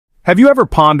Have you ever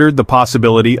pondered the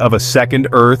possibility of a second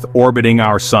Earth orbiting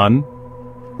our sun?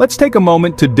 Let's take a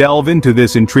moment to delve into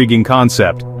this intriguing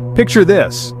concept. Picture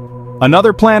this: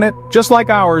 another planet, just like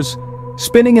ours,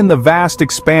 spinning in the vast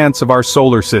expanse of our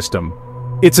solar system.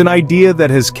 It's an idea that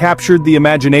has captured the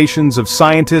imaginations of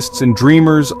scientists and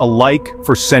dreamers alike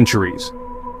for centuries.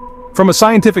 From a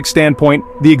scientific standpoint,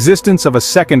 the existence of a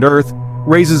second Earth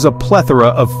raises a plethora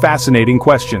of fascinating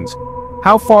questions.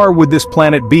 How far would this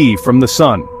planet be from the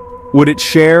sun? Would it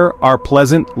share our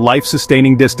pleasant,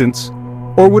 life-sustaining distance?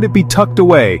 Or would it be tucked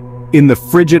away in the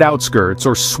frigid outskirts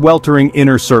or sweltering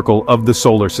inner circle of the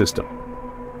solar system?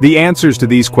 The answers to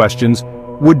these questions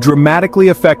would dramatically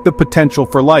affect the potential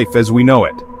for life as we know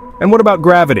it. And what about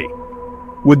gravity?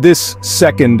 Would this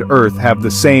second Earth have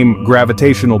the same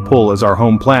gravitational pull as our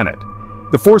home planet?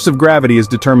 The force of gravity is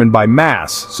determined by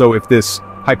mass, so if this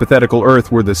hypothetical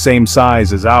Earth were the same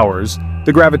size as ours,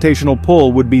 the gravitational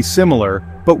pull would be similar,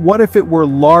 but what if it were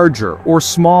larger or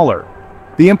smaller?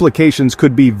 The implications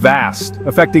could be vast,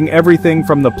 affecting everything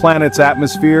from the planet's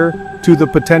atmosphere to the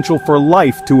potential for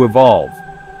life to evolve.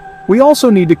 We also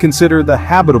need to consider the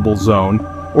habitable zone,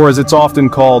 or as it's often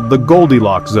called, the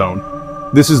Goldilocks zone.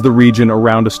 This is the region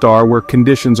around a star where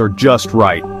conditions are just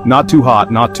right, not too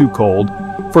hot, not too cold,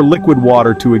 for liquid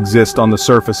water to exist on the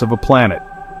surface of a planet.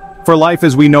 For life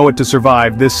as we know it to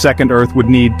survive, this second Earth would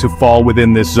need to fall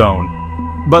within this zone.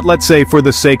 But let's say, for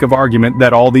the sake of argument,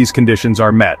 that all these conditions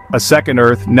are met. A second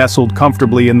Earth nestled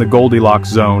comfortably in the Goldilocks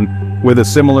zone, with a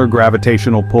similar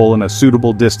gravitational pull and a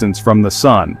suitable distance from the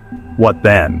sun. What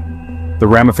then? The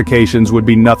ramifications would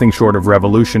be nothing short of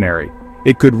revolutionary.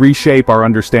 It could reshape our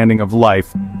understanding of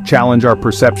life, challenge our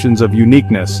perceptions of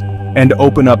uniqueness, and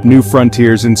open up new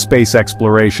frontiers in space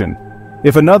exploration.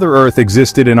 If another Earth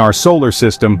existed in our solar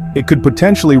system, it could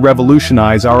potentially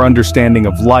revolutionize our understanding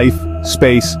of life,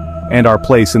 space, and our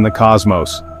place in the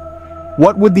cosmos.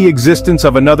 What would the existence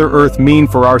of another Earth mean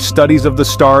for our studies of the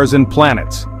stars and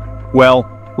planets? Well,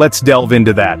 let's delve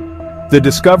into that. The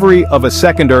discovery of a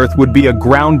second Earth would be a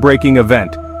groundbreaking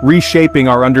event, reshaping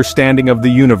our understanding of the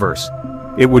universe.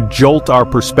 It would jolt our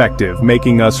perspective,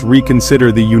 making us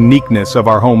reconsider the uniqueness of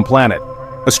our home planet.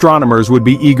 Astronomers would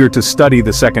be eager to study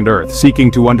the second Earth, seeking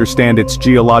to understand its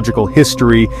geological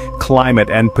history, climate,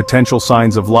 and potential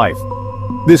signs of life.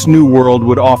 This new world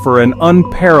would offer an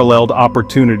unparalleled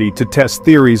opportunity to test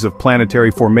theories of planetary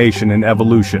formation and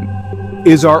evolution.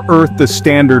 Is our Earth the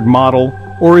standard model,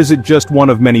 or is it just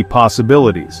one of many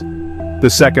possibilities? The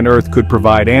second Earth could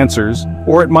provide answers,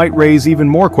 or it might raise even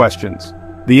more questions.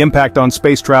 The impact on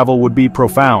space travel would be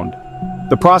profound.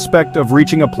 The prospect of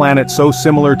reaching a planet so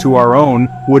similar to our own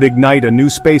would ignite a new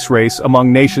space race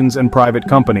among nations and private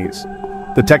companies.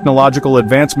 The technological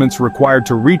advancements required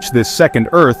to reach this second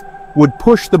Earth would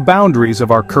push the boundaries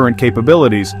of our current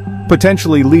capabilities,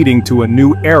 potentially leading to a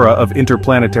new era of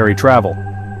interplanetary travel.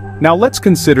 Now let's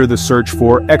consider the search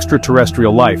for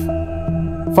extraterrestrial life.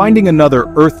 Finding another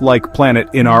Earth-like planet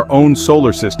in our own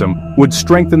solar system would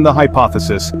strengthen the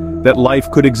hypothesis that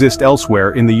life could exist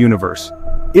elsewhere in the universe.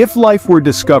 If life were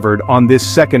discovered on this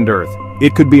second Earth,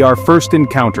 it could be our first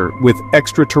encounter with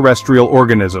extraterrestrial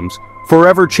organisms,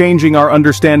 forever changing our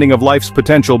understanding of life's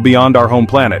potential beyond our home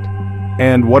planet.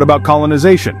 And what about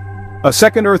colonization? A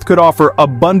second Earth could offer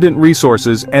abundant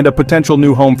resources and a potential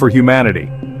new home for humanity.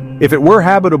 If it were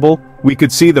habitable, we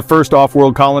could see the first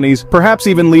off-world colonies, perhaps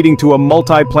even leading to a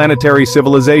multi-planetary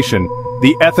civilization.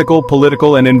 The ethical,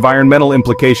 political, and environmental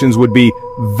implications would be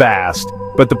vast,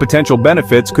 but the potential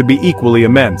benefits could be equally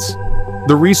immense.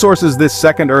 The resources this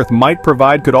second Earth might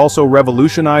provide could also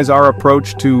revolutionize our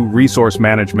approach to resource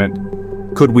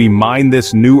management. Could we mine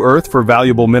this new Earth for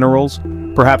valuable minerals?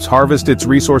 Perhaps harvest its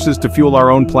resources to fuel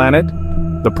our own planet?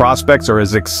 The prospects are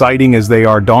as exciting as they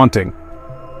are daunting.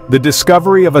 The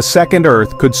discovery of a second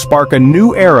Earth could spark a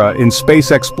new era in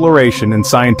space exploration and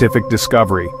scientific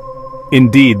discovery.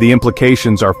 Indeed, the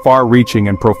implications are far-reaching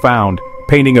and profound,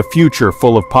 painting a future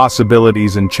full of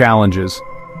possibilities and challenges.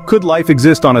 Could life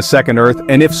exist on a second Earth,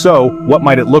 and if so, what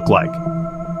might it look like?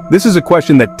 This is a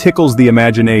question that tickles the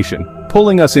imagination,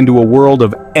 pulling us into a world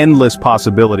of endless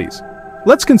possibilities.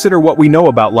 Let's consider what we know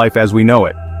about life as we know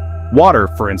it. Water,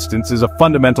 for instance, is a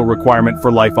fundamental requirement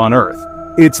for life on Earth.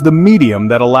 It's the medium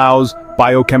that allows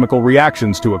biochemical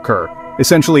reactions to occur,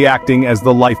 essentially acting as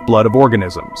the lifeblood of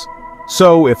organisms.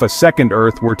 So, if a second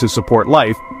Earth were to support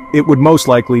life, it would most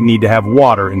likely need to have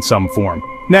water in some form.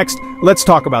 Next, let's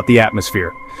talk about the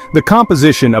atmosphere. The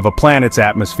composition of a planet's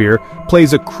atmosphere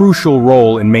plays a crucial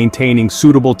role in maintaining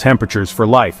suitable temperatures for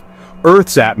life.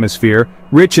 Earth's atmosphere,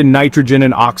 rich in nitrogen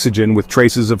and oxygen with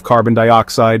traces of carbon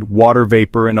dioxide, water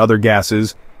vapor, and other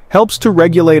gases, helps to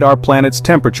regulate our planet's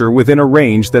temperature within a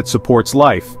range that supports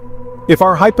life. If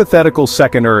our hypothetical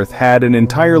second Earth had an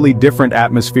entirely different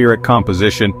atmospheric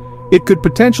composition, it could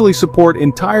potentially support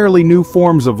entirely new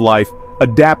forms of life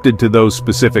adapted to those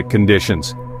specific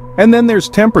conditions. And then there's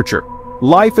temperature.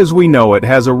 Life as we know it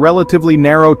has a relatively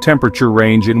narrow temperature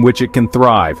range in which it can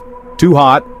thrive. Too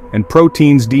hot, and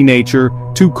proteins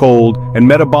denature; too cold, and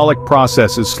metabolic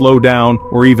processes slow down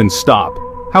or even stop.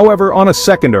 However, on a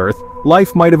second Earth,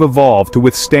 life might have evolved to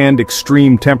withstand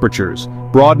extreme temperatures,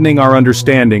 broadening our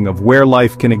understanding of where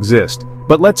life can exist.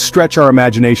 But let's stretch our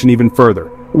imagination even further.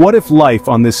 What if life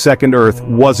on this second Earth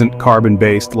wasn't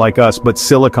carbon-based like us but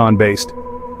silicon-based?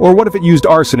 Or what if it used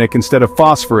arsenic instead of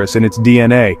phosphorus in its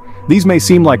DNA? These may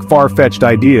seem like far-fetched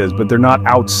ideas, but they're not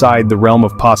outside the realm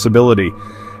of possibility.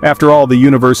 After all, the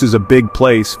universe is a big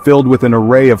place, filled with an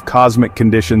array of cosmic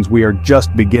conditions we are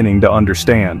just beginning to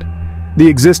understand. The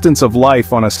existence of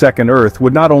life on a second Earth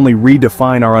would not only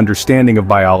redefine our understanding of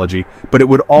biology, but it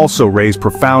would also raise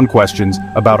profound questions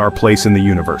about our place in the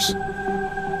universe.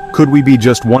 Could we be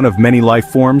just one of many life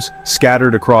forms,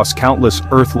 scattered across countless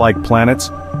Earth-like planets?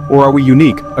 Or are we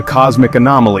unique, a cosmic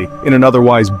anomaly, in an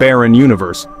otherwise barren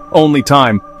universe? Only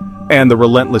time, and the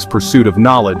relentless pursuit of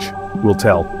knowledge, will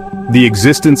tell. The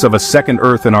existence of a second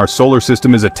Earth in our solar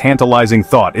system is a tantalizing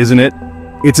thought, isn't it?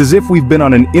 It's as if we've been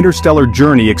on an interstellar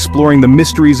journey exploring the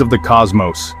mysteries of the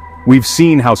cosmos. We've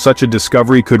seen how such a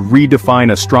discovery could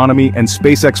redefine astronomy and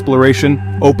space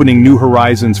exploration, opening new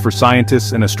horizons for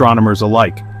scientists and astronomers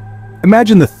alike.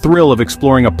 Imagine the thrill of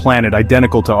exploring a planet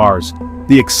identical to ours,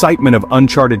 the excitement of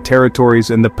uncharted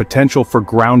territories and the potential for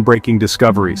groundbreaking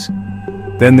discoveries.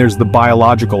 Then there's the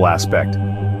biological aspect.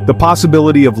 The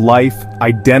possibility of life,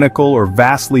 identical or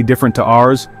vastly different to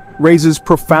ours, raises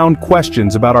profound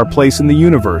questions about our place in the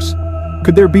universe.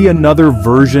 Could there be another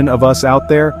version of us out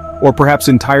there, or perhaps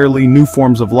entirely new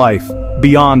forms of life,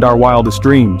 beyond our wildest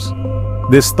dreams?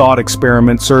 This thought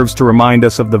experiment serves to remind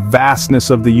us of the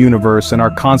vastness of the universe and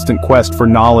our constant quest for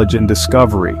knowledge and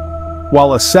discovery.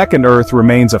 While a second Earth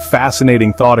remains a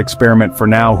fascinating thought experiment for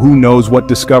now, who knows what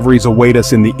discoveries await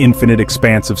us in the infinite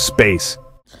expanse of space.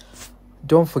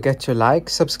 Don't forget to like,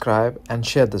 subscribe and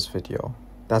share this video.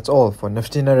 That's all for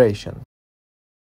Nifty Narration.